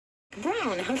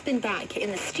Brown has been back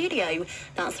in the studio.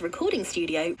 That's the recording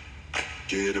studio.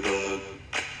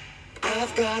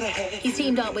 He's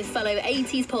teamed up with fellow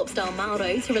 80s pop star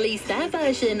Mauro to release their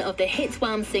version of the hit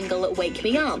Wham single Wake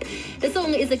Me Up. The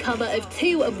song is a cover of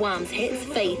two of Wham's hits,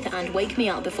 Faith and Wake Me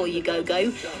Up Before You Go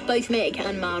Go. Both Mick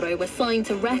and Mauro were signed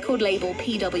to record label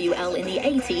PWL in the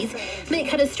 80s. Mick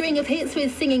had a string of hits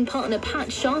with singing partner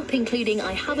Pat Sharp, including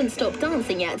I Haven't Stopped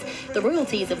Dancing Yet, the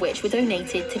royalties of which were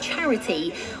donated to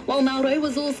charity. While Mauro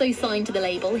was also signed to the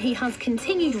label, he has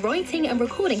continued writing and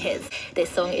recording hits. This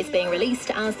song is being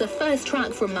released as the first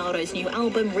track from Mauro's new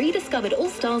album, Rediscovered All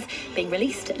Stars, being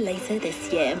released later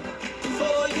this year.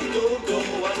 Before you go,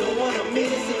 I don't wanna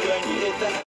miss it when you're